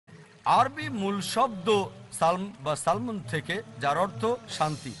আরবি মূল শব্দ সালম বা সালমুন থেকে, যার অর্থ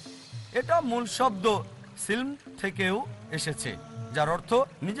শান্তি। এটা মূল শব্দ সিলম থেকেও এসেছে, যার অর্থ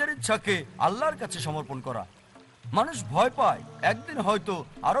নিজের ইচ্ছাকে আল্লাহর কাছে সমর্পণ করা। মানুষ ভয় পায় একদিন হয়তো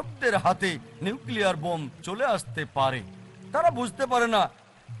আরবদের হাতে নিউক্লিয়ার বোম চলে আসতে পারে। তারা বুঝতে পারে না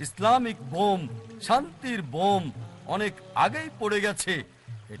ইসলামিক বোম, শান্তির বোম অনেক আগেই পড়ে গেছে।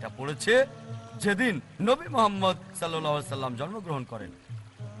 এটা পড়েছে যেদিন নবী মুহাম্মদ সাল্লাল্লাহু আলাইহি সাল্লাম জন্মগ্রহণ করেন।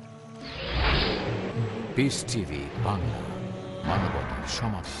 পিস টিভি বাংলা, মানবতার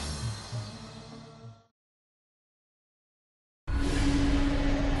সমাধান।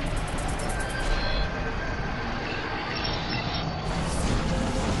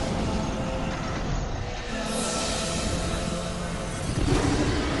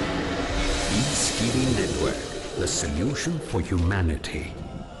 Peace TV Network, the solution for humanity.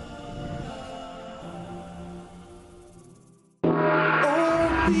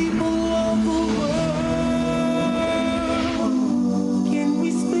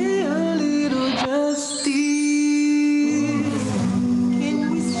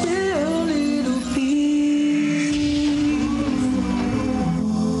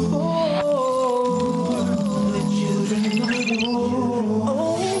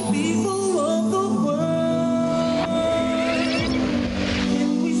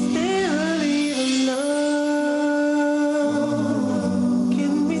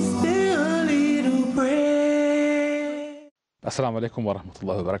 Assalamu alaikum wa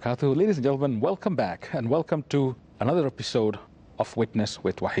rahmatullahi wa barakatuh. Ladies and gentlemen, welcome back and welcome to another episode of Witness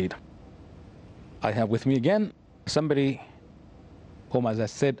with Wahid. I have with me again somebody whom, as I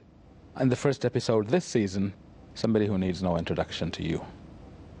said in the first episode this season, somebody who needs no introduction to you.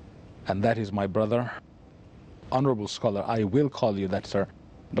 And that is my brother, honorable scholar, I will call you that, sir,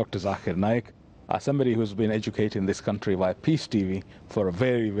 Dr. Zakir Naik, somebody who's been educating this country via Peace TV for a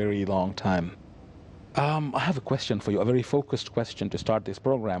very, very long time. I have a question for you, a very focused question to start this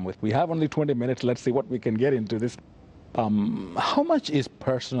program with. We have only 20 minutes. Let's see what we can get into this. How much is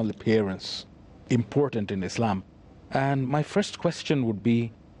personal appearance important in Islam? And my first question would be,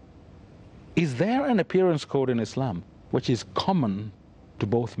 is there an appearance code in Islam which is common to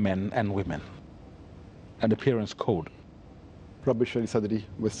both men and women? An appearance code. Rabbi Shari Sadri,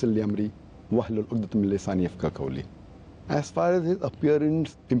 Wasil Yamri, Wahlul Uqdatum min Lisani Yafqahu Qawli. As far as his appearance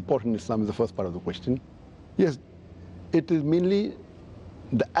important in Islam is the first part of the question. Yes, it is mainly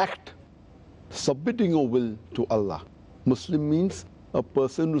the act submitting your will to Allah. Muslim means a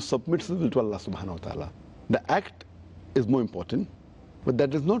person who submits his will to Allah subhanahu wa ta'ala. The act is more important, but that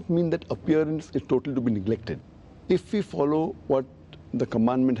does not mean that appearance is totally to be neglected. If we follow what the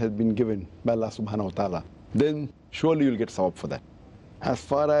commandment has been given by Allah subhanahu wa ta'ala, then surely you'll get sawab for that. As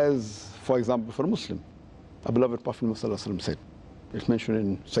far as, for example, for a Muslim, our beloved Prophet Muhammad said, it's mentioned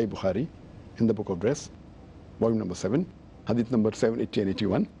in Sahih Bukhari, in the book of dress, volume number 7, hadith number 780 and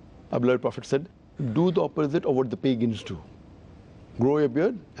 81. Our beloved Prophet said, do the opposite of what the pagans do. Grow your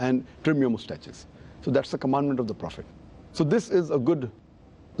beard and trim your mustaches. So that's the commandment of the Prophet. So this is a good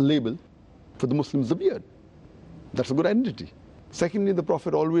label for the Muslims, the beard. That's a good identity. Secondly, the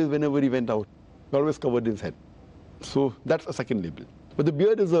Prophet always, whenever he went out, he always covered his head. So that's a second label. But the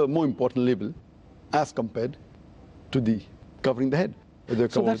beard is a more important label as compared to the covering the head.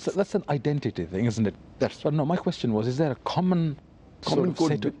 So that's an identity thing, isn't it? That's right. But no, my question was, is there a common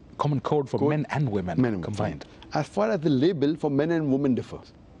code for men and women combined? As far as the label for men and women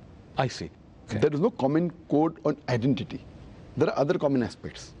differs. I see. Okay. There is no common code on identity. There are other common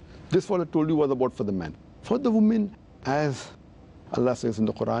aspects. This what I told you was about for the man. For the woman, as Allah says in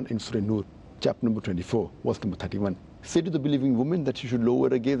the Quran in Surah Nur, chapter number 24, verse number 31, say to the believing woman that she should lower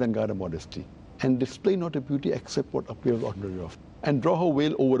her gaze and guard her modesty, and display not her beauty except what appears ordinary of, and draw her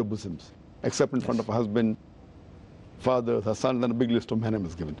veil over her bosoms, except in front of her husband, father, her son, and a big list of manner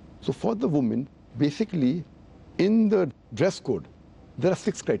is given. So for the woman, basically, in the dress code, there are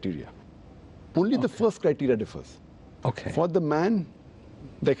 6 criteria. Only the first criteria differs. Okay. For the man,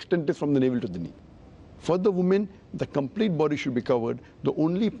 the extent is from the navel to the knee. For the woman, the complete body should be covered. The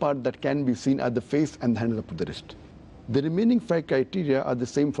only part that can be seen are the face and the hands up to the wrist. The remaining 5 criteria are the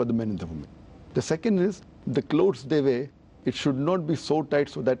same for the men and the women. The second is the clothes they wear, it should not be so tight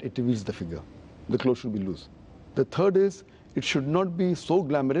so that it reveals the figure. The clothes should be loose. The third is it should not be so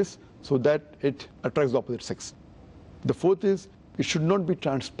glamorous so that it attracts the opposite sex. The fourth is it should not be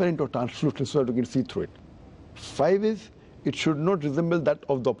transparent or translucent so that you can see through it. 5 is it should not resemble that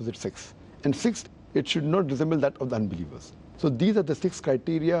of the opposite sex. And 6th, it should not resemble that of the unbelievers. So these are the 6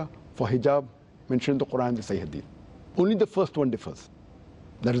 criteria for hijab mentioned in the Quran and the Sahih Hadith. Only the first one differs.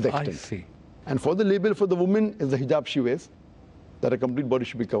 That is the extent. I see. And for the label for the woman is the hijab she wears. that a complete body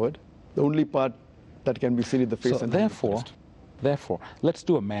should be covered. The only part that can be seen is the face So and therefore, let's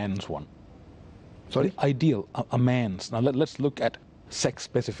do a man's one. Sorry? The ideal, a man's. Now let's look at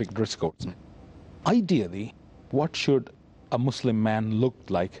sex-specific dress codes. Ideally, what should a Muslim man look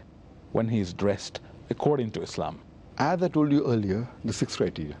like when he's dressed according to Islam? As I told you earlier, the 6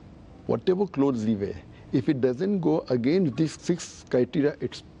 criteria. Whatever clothes we wear, if it doesn't go against these 6 criteria,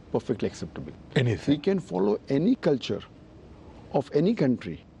 it's perfectly acceptable. Anything. We can follow any culture of any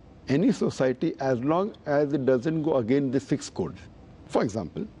country, any society, as long as it doesn't go against the 6 codes. For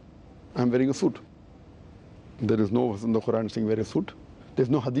example, I'm wearing a suit. There is no verse in the Quran saying wear a suit. There's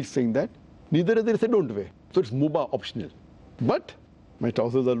no hadith saying that. Neither is there say don't wear. So it's mubah, optional. But my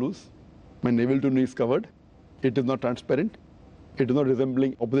trousers are loose. My navel to knee is covered. It is not transparent. It is not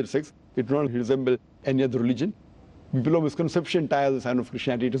resembling opposite sex. It does not resemble any other religion. People have misconception tie as a sign of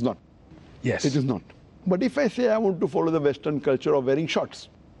Christianity. It is not. Yes. It is not. But if I say I want to follow the Western culture of wearing shorts,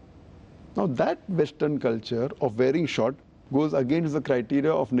 now that Western culture of wearing short goes against the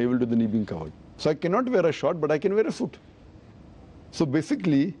criteria of navel to the knee being covered. So I cannot wear a short, but I can wear a suit. So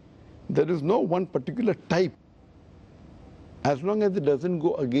basically, there is no one particular type as long as it doesn't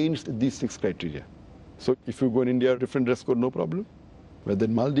go against these 6 criteria. So if you go in India, different dress code, no problem. Whether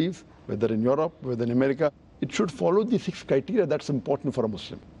in Maldives, whether in Europe, whether in America, it should follow the 6 criteria. That's important for a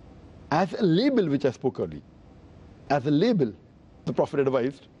Muslim. As a label, which I spoke earlier, as a label, the Prophet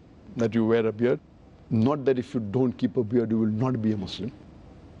advised that you wear a beard. Not that if you don't keep a beard, you will not be a Muslim.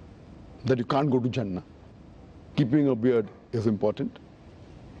 That you can't go to Jannah. Keeping a beard is important,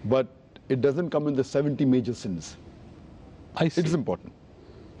 but it doesn't come in the 70 major sins. I see. It is important.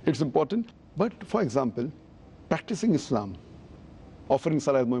 It's important, but for example, practicing Islam, offering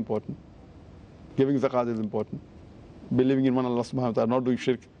salah is more important, giving zakat is important, believing in one Allah subhanahu wa ta'ala, not doing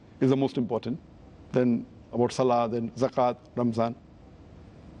shirk is the most important. Then about salah, then zakat, Ramzan.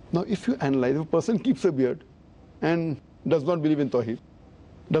 Now if you analyze, if a person keeps a beard and does not believe in Tawheed,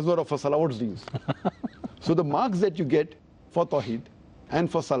 does not offer salah, what's the use? So the marks that you get for Tawheed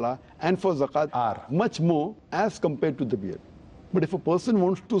and for salah and for zakat are much more as compared to the beard. But if a person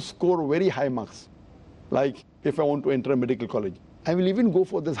wants to score very high marks, like if I want to enter a medical college, I will even go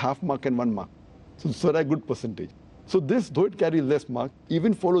for this half mark and 1 mark. So a good percentage. So this, though it carries less mark,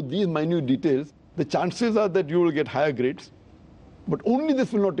 even follow these minute details, the chances are that you will get higher grades, but only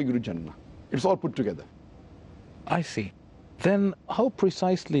this will not take you to Jannah. It's all put together. I see. Then how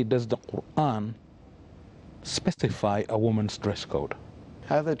precisely does the Quran specify a woman's dress code?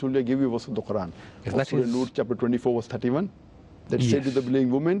 As I told you, I gave you a verse of the Quran. Surah Nur, chapter 24, verse 31. That said to the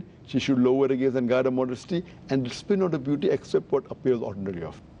believing woman, she should lower her gaze and guard her modesty and display not her beauty except what appears ordinary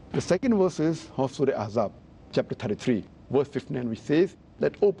of. The second verse is of Surah Ahzab, chapter 33, verse 59, which says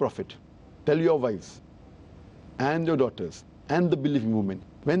that, O Prophet, tell your wives and your daughters and the believing women,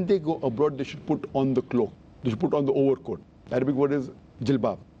 when they go abroad, they should put on the cloak. They should put on the overcoat. The Arabic word is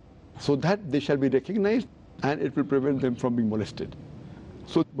jilbab. So that they shall be recognized and it will prevent them from being molested.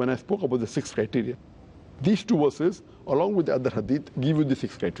 So when I spoke about the 6 criteria, these 2 verses, along with the other hadith, give you the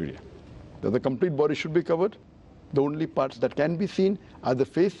 6 criteria. That the complete body should be covered. The only parts that can be seen are the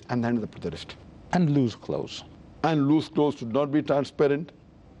face and the hand of the wrist. And loose clothes. And loose clothes should not be transparent.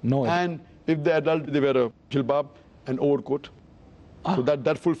 No. And if the adult, they wear a jilbab and overcoat. So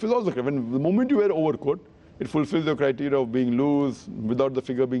that fulfills all the criteria. The moment you wear overcoat, it fulfills the criteria of being loose, without the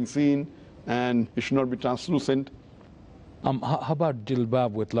figure being seen, and it should not be translucent. How about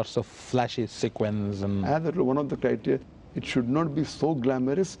jilbab with lots of flashy sequins and... As one of the criteria, it should not be so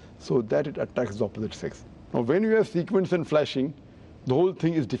glamorous so that it attracts the opposite sex. Now when you have sequins and flashing, the whole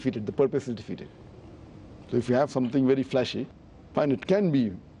thing is defeated, the purpose is defeated. So if you have something very flashy, fine, it can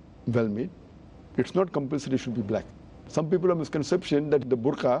be well made. It's not compulsory it should be black. Some people have misconception that the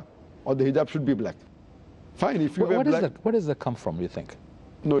burqa or the hijab should be black. Fine, if you wear black... Where does that come from, you think?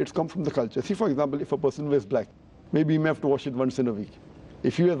 No, it's come from the culture. See, for example, if a person wears black, maybe you may have to wash it once in a week.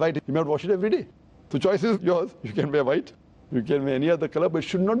 If you wear white, you may have to wash it every day. So choice is yours. You can wear white, you can wear any other color, but it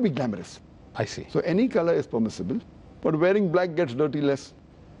should not be glamorous. I see. So any color is permissible, but wearing black gets dirty less.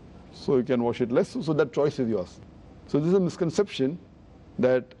 So you can wash it less, so that choice is yours. So this is a misconception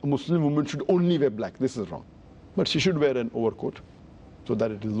that a Muslim woman should only wear black. This is wrong. But she should wear an overcoat so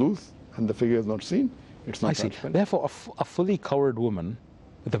that it is loose and the figure is not seen. It's not transparent. Therefore, a fully covered woman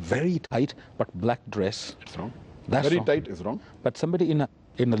with a very tight but black dress. It's wrong. That's very wrong. tight is wrong. But somebody in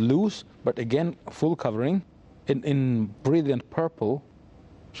a loose, but again full covering, in brilliant purple,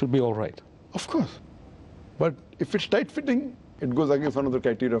 should be all right. Of course. But if it's tight fitting, it goes against one of the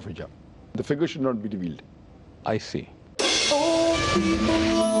criteria of hijab. The figure should not be revealed. I see.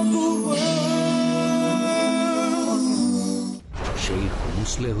 Sheikh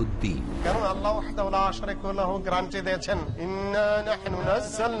Muslehuddin. কেন আল্লাহ ওয়াহদাহু লা শারীকা লাহু guarantee দিয়েছেন, ইন্না নাহনু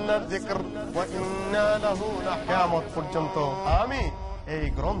নাযালনা যিকর ওয়া ইন্না লাহু লাহাফিজ পর্যন্ত আমি এই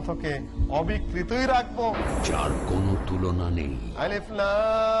গ্রন্থকে অবিকৃতই রাখবো, যার কোনো তুলনা নেই। আলিফ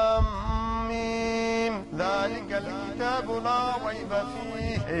লাম মিম যালিকাল কিতাবু লা রাইবা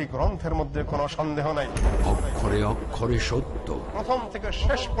ফীহ, এই গ্রন্থের মধ্যে কোনো সন্দেহ নাই। অক্ষরে অক্ষরে সত্য, প্রথম থেকে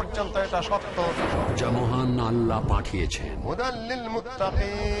শেষ পর্যন্ত এটা সত্য। যা মহান আল্লাহ পাঠিয়েছেন হুদাল লিল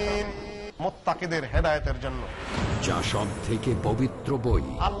মুত্তাকিন, মুত্তাকিদের হেদায়েতের জন্য। যা সব থেকে পবিত্র বই।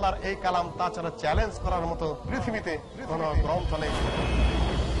 আল্লাহর এই কালাম তাছাড়া চ্যালেঞ্জ করার মতো পৃথিবীতে কোনো গ্রন্থ নেই।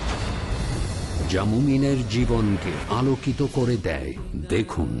 যা মুমিনের জীবনকে আলোকিত করে দেয়।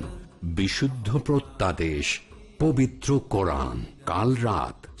 দেখুন বিশুদ্ধ প্রত্যাদেশ পবিত্র কোরআন, কাল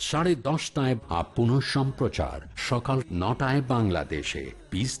রাত 10:30 পুনঃ সম্প্রচার সকাল 9টায় বাংলাদেশে,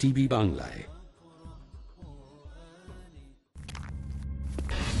 পিস টিভি বাংলায়।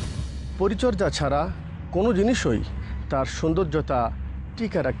 পরিচর্যা ছাড়া কোনো জিনিসই তার সৌন্দর্যতা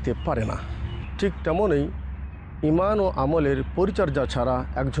টিকে রাখতে পারে না। ঠিক তেমনই ঈমান ও আমলের পরিচর্যা ছাড়া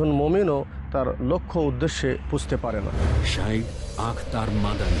একজন মুমিনও তার লক্ষ্য উদ্দেশ্যে বুঝতে পারে না। শাইখ আখতার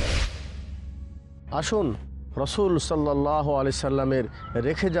মাদানী। আসুন রসুল সাল্লাল্লাহু আলাইহি সাল্লামের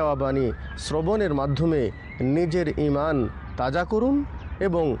রেখে যাওয়া বাণী শ্রবণের মাধ্যমে নিজের ঈমান তাজা করুন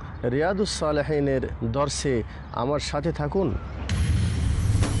এবং রিয়াদুস সালেহিনের দর্শে আমার সাথে থাকুন।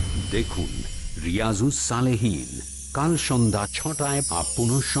 দেখুন রিয়াজুস সালেহীন কাল সন্ধ্যা 6টায়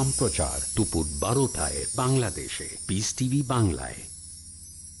পুনঃ সম্প্রচার দুপুর 12টায় বাংলাদেশে, পিস টিভি বাংলায়।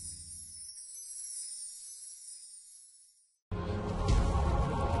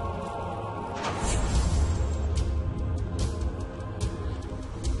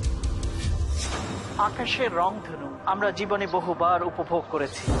 আকাশের রংধনু আমরা জীবনে বহুবার উপভোগ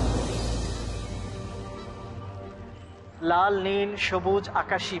করেছি। লাল, নীল, সবুজ,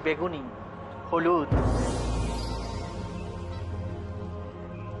 আকাশী, বেগুনি, হলুদ।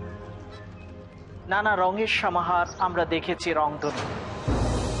 নানা রঙের সমাহার আমরা দেখেছি রংধনু।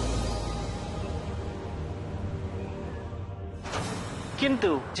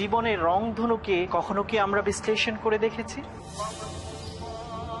 কিন্তু জীবনের রংধনুকে কখনো কি আমরা বিশ্লেষণ করে দেখেছি?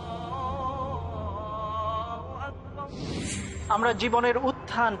 আমরা জীবনের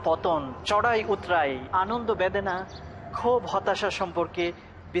উত্থান পতন, চড়াই উতরাই, আনন্দ বেদনা, ক্ষোভ হতাশা সম্পর্কে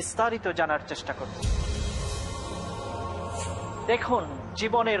বিস্তারিত জানার চেষ্টা করব। দেখুন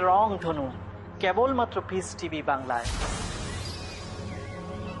জীবনের রংধনু কেবলমাত্র পিস টিভি বাংলায়।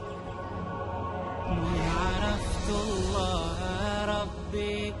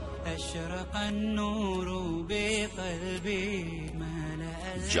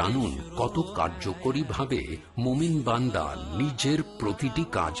 জানুন কত কার্যকরী ভাবে মুমিন বান্দা নিজের প্রতিটি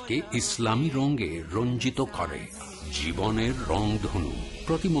কাজকে ইসলামী রঙে রঞ্জিত করে। জীবনের রংধনু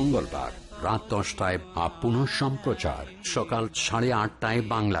প্রতি মঙ্গলবার রাত 10টায় পুনঃ সম্প্রচার সকাল 8:30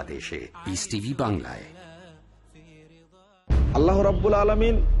 বাংলাদেশে, পিস টিভি বাংলায়। আল্লাহ রাব্বুল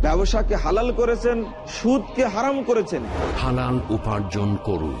আলামিন ব্যবসাকে হালাল করেছেন, সুদকে হারাম করেছেন। হালাল উপার্জন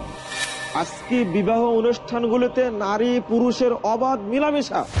করুন। আজকে বিবাহ অনুষ্ঠানগুলোতে নারী পুরুষের অবাধ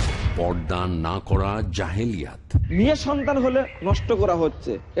মিলামেশা, পর্দা না করা জাহেলিয়াত, মেয়ে সন্তান হলে নষ্ট করা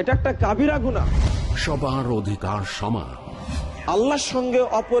হচ্ছে, এটা একটা কাবিরা গুনাহ। সবার অধিকার সমান। আল্লাহর সঙ্গে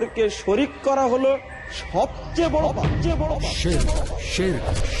অপরকে শরীক করা হলো সবচেয়ে বড় শিরক, শিরক,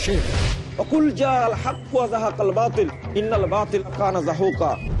 শিরক। অকুল জাল হক ওয়া যাহাকাল বাতিল ইন্নাল বাতিল কানা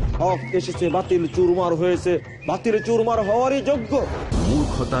যাহুকা। হক এসেছে, বাতিল চুরমার হয়েছে, বাতিল চুরমার হওয়ারই যোগ্য।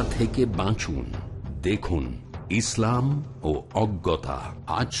 মূর্খতা থেকে বাঁচুন। দেখুন ইসলাম ও অজ্ঞতা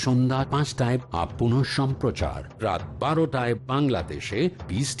আজ সন্ধ্যা 5টায় পুনঃ সম্প্রচার রাত 12টায় বাংলাদেশে,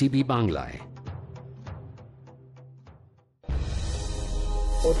 পিস টিভি বাংলায়।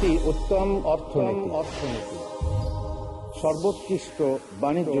 অতি উত্তম অর্থনীতি, সর্বোৎকৃষ্ট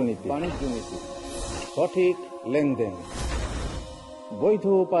বাণিজ্য নীতি, সঠিক লেনদেন, বৈধ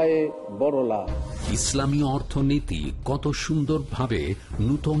উপায়ে বড় লাভ। ইসলামী অর্থনীতি কত সুন্দরভাবে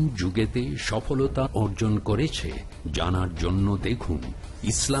নূতন যুগেতে সফলতা অর্জন করেছে জানার জন্য দেখুন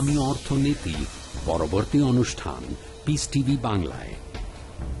ইসলামী অর্থনীতি পরবর্তী অনুষ্ঠান, পিস টিভি বাংলায়।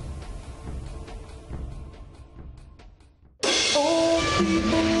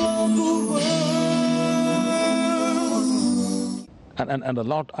 And a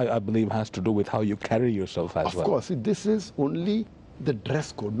lot, I believe, has to do with how you carry yourself as well. Of course, this is only the dress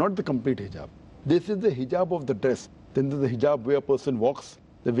code, not the complete hijab. This is the hijab of the dress. Then there's the hijab where a person walks,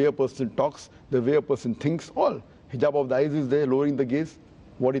 the way a person talks, the way a person thinks, all. Hijab of the eyes is there, lowering the gaze,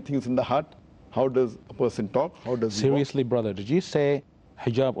 what he thinks in the heart, how does a person talk, how does he Seriously, walk. brother, did you say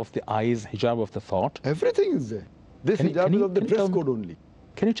hijab of the eyes, hijab of the thought? Everything is there. This hijab is of the dress code only.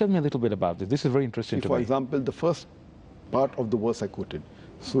 Can you tell me a little bit about this? This is very interesting to me. For example, the first part of the verse I quoted,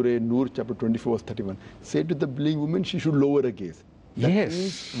 Surah Nur, chapter 24, verse 31, said to the believing woman, she should lower her gaze. That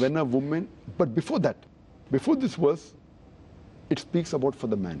means when a woman, but before that, before this verse, it speaks about for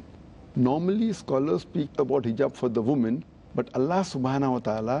the man. Normally, scholars speak about hijab for the woman, but Allah subhanahu wa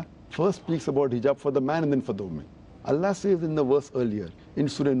ta'ala first speaks about hijab for the man and then for the woman. Allah says in the verse earlier, in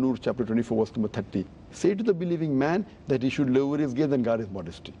Surah Nur, chapter 24, verse number 30, say to the believing man that he should lower his gaze and guard his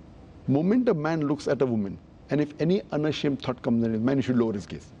modesty. Moment a man looks at a woman, and if any unashamed thought comes in his mind, he should lower his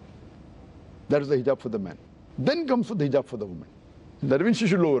gaze. That is the hijab for the man. Then comes the hijab for the woman. That means she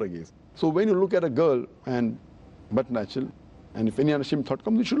should lower her gaze. So when you look at a girl and but natural, and if any unashamed thought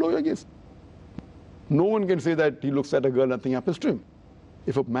comes, you should lower your gaze. No one can say that he looks at a girl, nothing happens to him.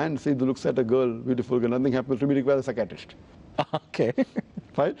 If a man says he looks at a girl, beautiful girl, nothing happens to him, he requires a psychiatrist. Okay.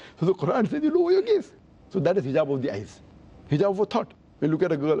 Right? So the Quran says you lower your gaze. So that is hijab of the eyes. Hijab of thought. When you look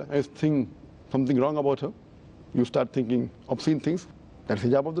at a girl and think something wrong about her, you start thinking obscene things, that's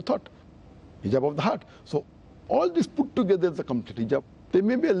hijab of the thought. Hijab of the heart. So all this put together is a complete hijab. There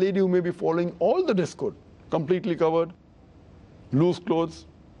may be a lady who may be following all the dress code, completely covered, loose clothes,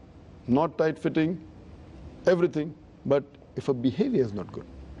 not tight fitting, everything, but if her behavior is not good,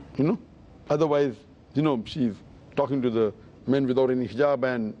 otherwise, she's talking to the men without any hijab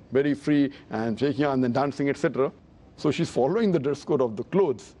and very free and shaking and then dancing, etc. So she's following the dress code of the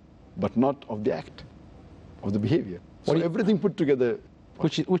clothes, but not of the act, of the behavior. So everything put together.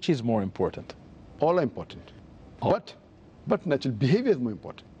 Which is more important? All are important. But natural behavior is more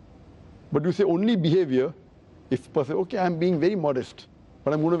important. But you say only behavior, if a person, okay, I'm being very modest,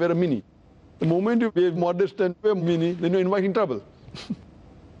 but I'm going to wear a mini. The moment you behave modest and wear mini, then you're inviting trouble.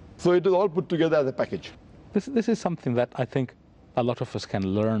 So it is all put together as a package. This is something that I think a lot of us can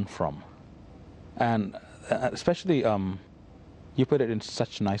learn from. And especially, you put it in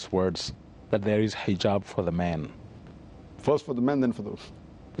such nice words, that there is hijab for the man. First for the man, then for the woman.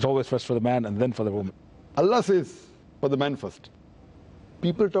 It's always first for the man and then for the woman. Allah says for the man first.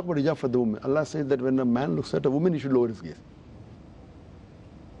 People talk about hijab for the woman. Allah says that when a man looks at a woman, he should lower his gaze.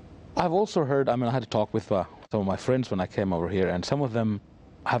 I've also heard, I had to talk with some of my friends when I came over here, and some of them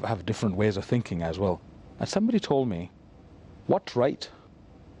have different ways of thinking as well. And somebody told me, what right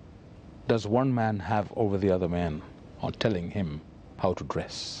does one man have over the other man on telling him how to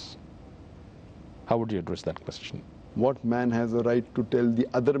dress? How would you address that question? What man has a right to tell the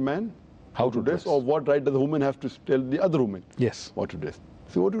other man how to dress? Or what right does the woman have to tell the other woman what to dress?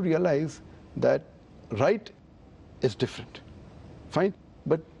 So what you realize that right is different. Fine?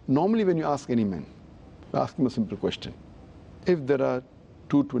 But normally when you ask any man, ask him a simple question. If there are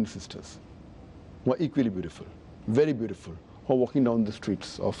two twin sisters who are equally beautiful, very beautiful, who are walking down the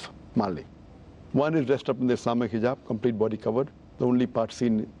streets of Mali, one is dressed up in the Islamic hijab, complete body covered, the only part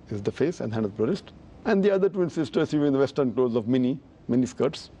seen is the face and hand of the wrist, and the other twin sister is in the western clothes of mini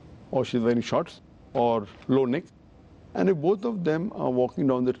skirts, or she's wearing shorts or low neck. And if both of them are walking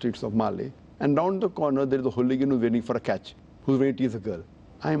down the streets of Mali, and down the corner there is a hooligan who's waiting for a catch, who's going to tease a girl,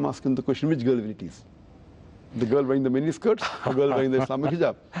 I am asking the question, which girl will it tease? The girl wearing the mini skirts or girl wearing the Islamic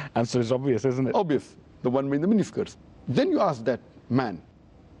hijab? Answer is obvious, isn't it? Obvious. The one wearing the mini skirts. Then you ask that man,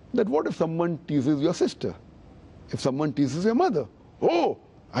 that what if someone teases your sister? If someone teases your mother? Oh,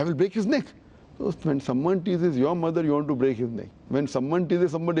 I will break his neck. So when someone teases your mother, you want to break his neck. When someone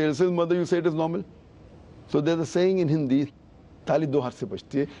teases somebody else's mother, you say it is normal. So there's a saying in Hindi, Tali do haath se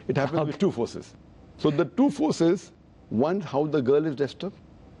bajti hai. It happens with two forces. So the two forces, one, how the girl is dressed up,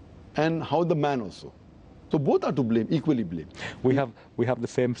 and how the man also. So both are to blame, equally blame. We have the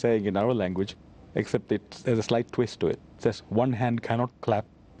same saying in our language, except there's a slight twist to it. It says, one hand cannot clap.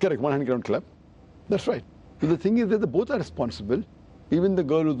 Correct, one hand cannot clap. That's right. So the thing is that both are responsible. Even the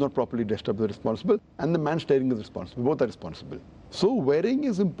girl who's not properly dressed up is responsible, and the man staring is responsible. Both are responsible. So wearing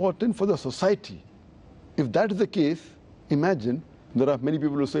is important for the society. If that is the case, imagine there are many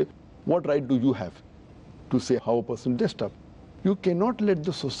people who say, what right do you have to say how a person dressed up? You cannot let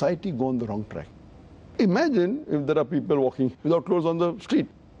the society go on the wrong track. Imagine if there are people walking without clothes on the street.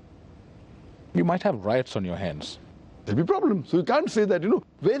 You might have riots on your hands. There'll be problems. So you can't say that,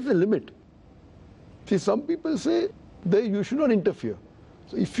 where's the limit? See, some people say that you should not interfere.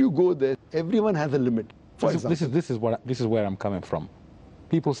 So if you go there, everyone has a limit. This is where I'm coming from.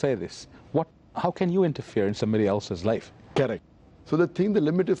 People say this. How can you interfere in somebody else's life? Correct. So the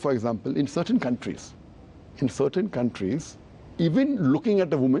limit is, for example, in certain countries, even looking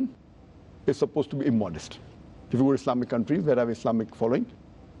at a woman is supposed to be immodest. If you go to Islamic countries where have Islamic following,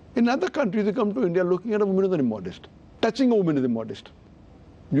 in other countries, you come to India, looking at a woman is immodest. Touching a woman is immodest.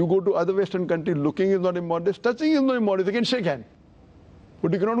 You go to other Western countries, looking is not immodest, touching is not immodest, they can shake hand.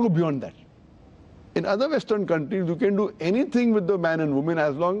 But you cannot go beyond that. In other Western countries, you can do anything with the man and woman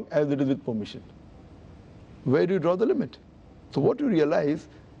as long as it is with permission. Where do you draw the limit? So what you realize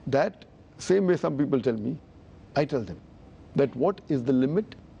that, same way some people tell me, I tell them that what is the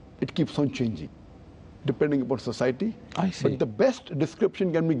limit? It keeps on changing, depending upon society. I see. But the best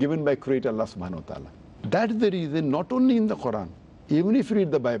description can be given by Creator Allah subhanahu wa ta'ala. That's the reason, not only in the Quran, even if you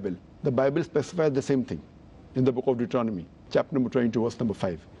read the Bible specifies the same thing. In the book of Deuteronomy, chapter number 22, verse number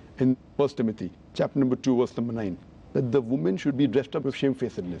 5. In 1 Timothy, chapter number 2, verse number 9. That the woman should be dressed up with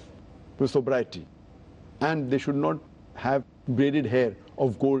shamefacedness, with sobriety. And they should not have braided hair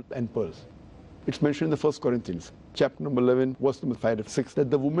of gold and pearls. It's mentioned in the 1 Corinthians, chapter number 11, verse number 5 and 6, that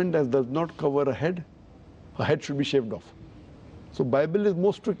the woman that does not cover her head should be shaved off. So Bible is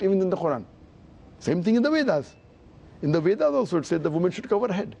more strict even in the Quran. Same thing in the Vedas. In the Vedas also it said the woman should cover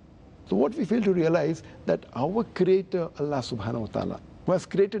her head. So what we fail to realize that our Creator, Allah subhanahu wa ta'ala, who has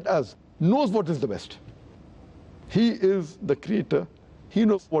created us, knows what is the best. He is the Creator. He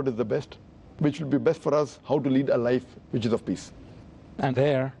knows what is the best, which will be best for us, how to lead a life which is of peace. And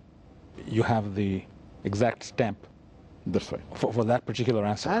there you have the exact stamp. That's right. For that particular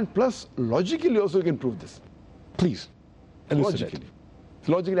answer. And plus, logically also you can prove this. Please, elucidate.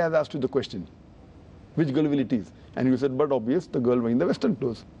 Logically I have asked you the question, which girl will it is? And you said, but obvious, the girl wearing the Western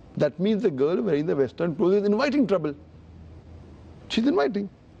clothes. That means the girl wearing the Western clothes is inviting trouble. She's inviting.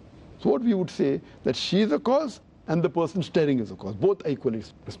 So what we would say, that she is a cause and the person staring is a cause. Both are equally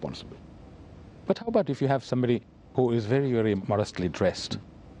responsible. But how about if you have somebody who is very, very modestly dressed,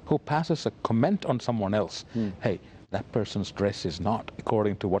 who passes a comment on someone else, hey, that person's dress is not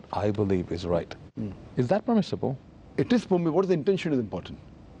according to what I believe is right. Is that permissible? It is permissible. What is the intention is important.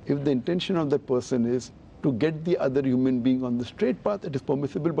 If the intention of that person is to get the other human being on the straight path, it is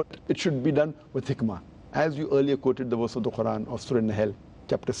permissible, but it should be done with hikmah. As you earlier quoted the verse of the Quran of Surah Nahl,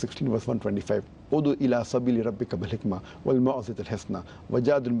 chapter 16, verse 125. Udu ila sabili rabbika bil hikmah wal ma'azit al hasna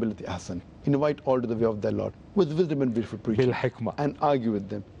wajadun billati ahsan. Invite all to the way of thy Lord with wisdom and beautiful preaching. Bil hikmah. And argue with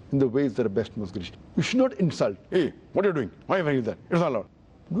them in the ways that are best most gracious. You should not insult. Hey, what are you doing? Why are you wearing that? It's not allowed.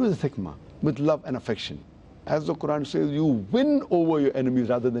 Do with hikmah, with love and affection. As the Quran says, you win over your enemies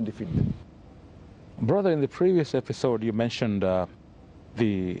rather than defeat them. Brother, in the previous episode, you mentioned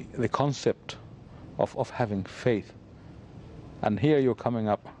the concept of having faith. And here you're coming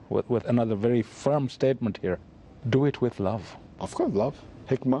up with another very firm statement here. Do it with love. Of course, love,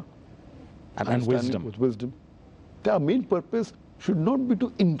 hikmah, and wisdom. With wisdom. Our main purpose should not be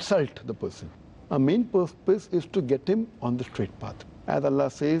to insult the person. Our main purpose is to get him on the straight path. As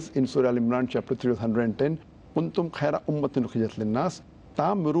Allah says in Surah Al-Imran, chapter 3, verse 110, Kuntum khaira ummatin ukhrijat linnas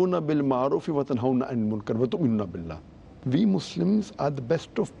ta'muruna bil ma'ruf wa tanhauna 'anil munkar wa tu'minuna billah. We Muslims are the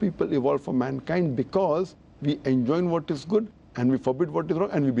best of people evolved for mankind because we enjoin what is good and we forbid what is wrong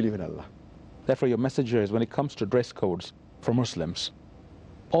and we believe in Allah. Therefore, your message here is when it comes to dress codes for Muslims,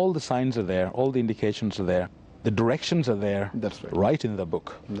 all the signs are there, all the indications are there, the directions are there. That's right in the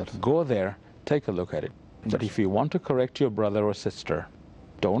book. Go there, take a look at it. But if you want to correct your brother or sister,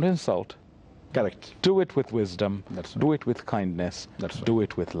 don't insult. Correct. Do it with wisdom. Do it with kindness. Do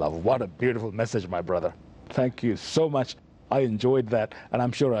it with love. What a beautiful message, my brother. Thank you so much. I enjoyed that, and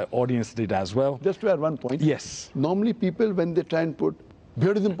I'm sure our audience did as well. Just to add one point. Yes. Normally people, when they try and put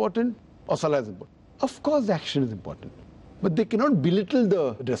beard is important or salah is important, of course the action is important. But they cannot belittle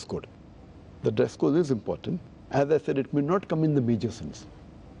the dress code. The dress code is important. As I said, it may not come in the major sense.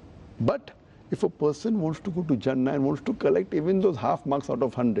 But if a person wants to go to Jannah and wants to collect even those half marks out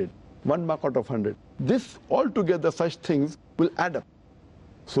of 100, 1 mark out of 100, this altogether, such things will add up.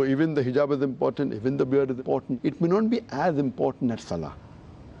 So even the hijab is important, even the beard is important. It may not be as important as salah.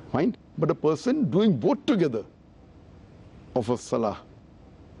 Fine? But a person doing both together, offers salah,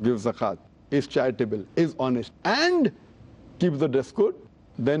 gives zakat, is charitable, is honest, and keeps the dress code,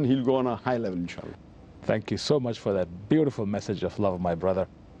 then he'll go on a high level, inshallah. Thank you so much for that beautiful message of love, my brother.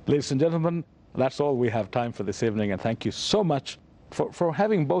 Ladies and gentlemen, that's all we have time for this evening, and thank you so much for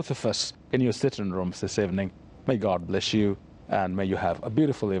having both of us in your sitting rooms this evening. May God bless you, and may you have a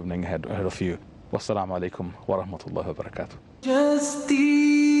beautiful evening ahead of you. Wassalamu alaikum wa rahmatullahi wa barakatuh. Justice,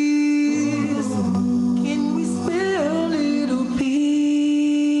 can we spare a little peace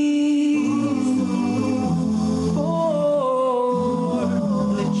for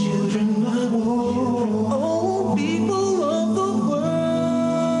the children of all people of the world?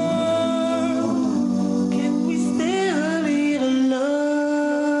 Can we spare a little love?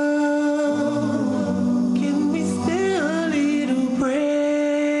 Can we spare a little prayer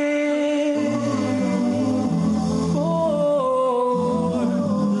for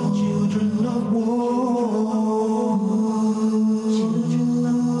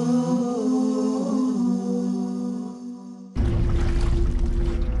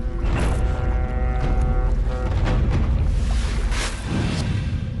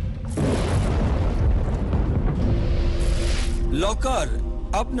অহংকার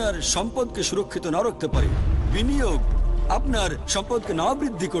আপনার সম্পদকে সুরক্ষিত না রাখতে পারে, বিনিয়োগ আপনার সম্পদকে না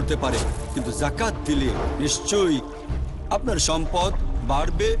বৃদ্ধি করতে পারে, কিন্তু যাকাত দিলে নিশ্চয়ই আপনার সম্পদ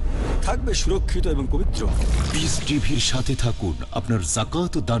বাড়বে, থাকবে সুরক্ষিত এবং পবিত্র। পিস টিভির সাথে থাকুন। আপনার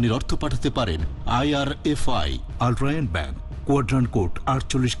যাকাত দানের অর্থ পাঠাতে পারেন IRFI, আলট্রায়ন bank, quadrant code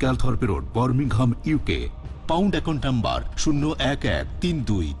 48 Calthorpe road, Birmingham, UK। Pound account number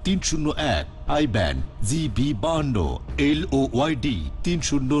 011323301, IBAN GB52 LOYD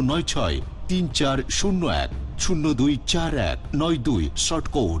 30963401 024192, short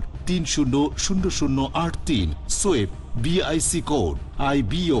code 300083, সোয়েব BIC কোড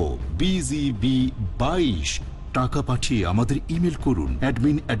IBO BGB22। টাকা পাঠিয়ে আমাদের ইমেল করুন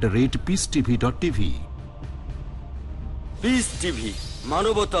admin@peacetv.tv। পিস টিভি,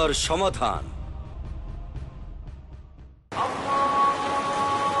 মানবতার সমাধান।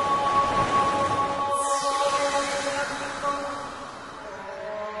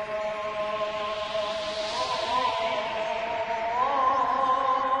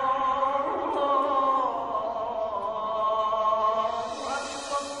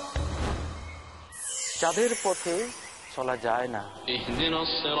 যাদের পথে চলা যায় না,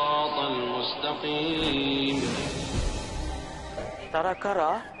 তারা কারা?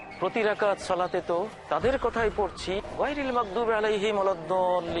 প্রতি রাকাত সালাতে তো তাদের কথাই পড়ছি, গায়রিল মাগদুবি আলাইহিম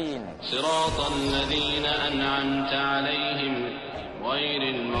ওয়ালাদ-দাল্লিন, সিরাতাল্লাযীনা আন'আমতা আলাইহিম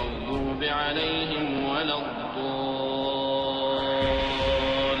গায়রিল মাগদুবি আলাইহিম ওয়ালাদ-দাল্লিন।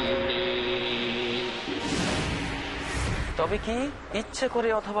 তবে কি ইচ্ছে করে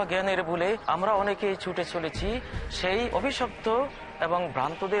অথবা জ্ঞানের ভুলে আমরা অনেকেই ছুটে চলেছি সেই অভিশপ্ত এবং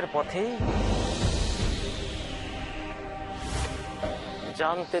ভ্রান্তদের পথেই?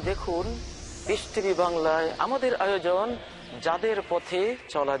 জানতে দেখুন পিস টিভি বাংলায় আমাদের আয়োজন যাদের পথে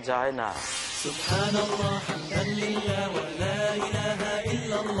চলা যায় না। সুবহানাল্লাহ, হামদুলিল্লাহ, ওয়া লা ইলাহা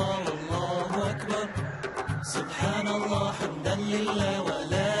ইল্লাল্লাহ, আল্লাহু আকবার। সুবহানাল্লাহ, হামদুলিল্লাহ, ওয়া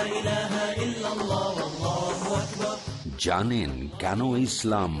লা ইলাহা ইল্লাল্লাহ, আল্লাহু আকবার। জানেন কেন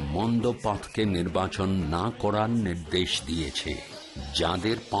ইসলাম মন্দ পথকে নির্বাচন না করার নির্দেশ দিয়েছে?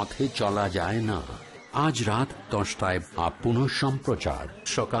 যাদের পথে চলা যায় না। আজ রাত 10টায় পুনঃ সম্প্রচার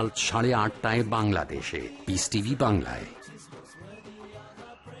সকাল 8:30 বাংলাদেশে, পিস টিভি বাংলায়।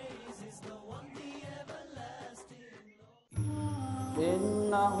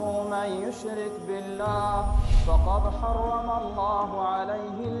 ইন্নাহু মান ইউশরিক বিল্লাহ ফাকাদ হারামাল্লাহু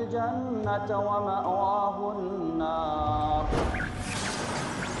আলাইহিল জান্নাতা ওয়া মাওয়াহুন নার।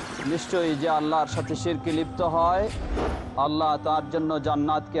 নিশ্চয়ই যে আল্লাহর সাথে শিরকে লিপ্ত হয়, আল্লাহ তার জন্য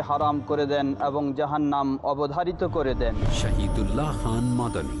জান্নাতকে হারাম করে দেন এবং জাহান্নাম অবধারিত করে দেন। শহীদুল্লাহ খান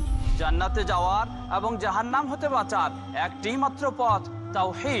মাদানী। জান্নাতে যাওয়ার এবং জাহান্নাম হতে বাঁচার একটি মাত্র পথ,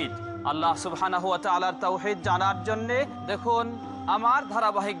 তাওহীদ। আল্লাহ সুবহানাহু ওয়া তাআলার তাওহীদ জানার জন্য দেখুন আমার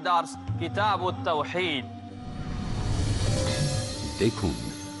ধারাবাহিক দার্স কিতাবুত তাওহীদ। দেখুন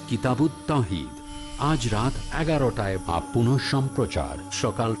কিতাবুত তাওহীদ আজ রাত 11টায় পুনঃ সম্প্রচার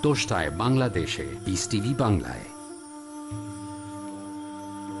সকাল 10টায় বাংলাদেশে, পিস টিভি বাংলায়।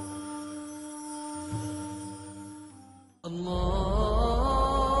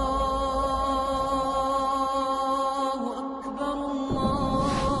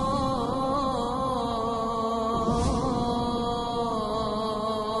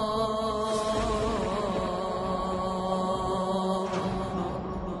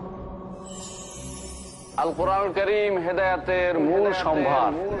 আল কোরআন কারীম হেদায়েতের মূল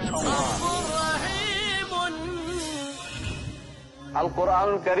সম্ভার। আল কোরআন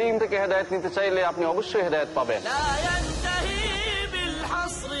কারীম থেকে হেদায়েত নিতে চাইলে আপনি অবশ্যই হেদায়েত পাবেন।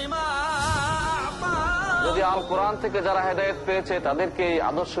 যদি আল কোরআন থেকে যারা হেদায়েত পেয়েছে তাদেরকে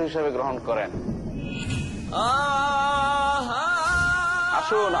আদর্শ হিসেবে গ্রহণ করেন।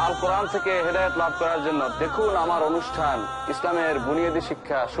 আসুন আল কোরআন থেকে হেদায়েত লাভ করার জন্য দেখুন আমার অনুষ্ঠান ইসলামের বুনিয়াদী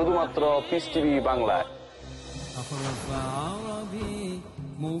শিক্ষা, শুধুমাত্র পিস টিভি বাংলায়।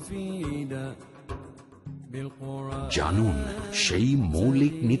 জানুন সেই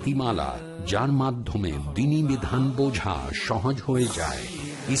মৌলিক নীতিমালা যার মাধ্যমে দ্বীনি বিধান বোঝা সহজ হয়ে যায়।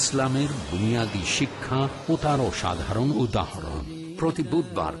 ইসলামের বুনিয়াদী শিক্ষা ও তারও সাধারণ উদাহরণ প্রতি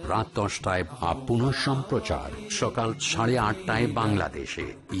বুধবার রাত 10টায় পুনঃ সম্প্রচার সকাল 8:30 বাংলাদেশে,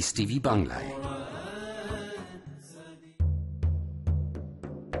 পিস টিভি বাংলায়।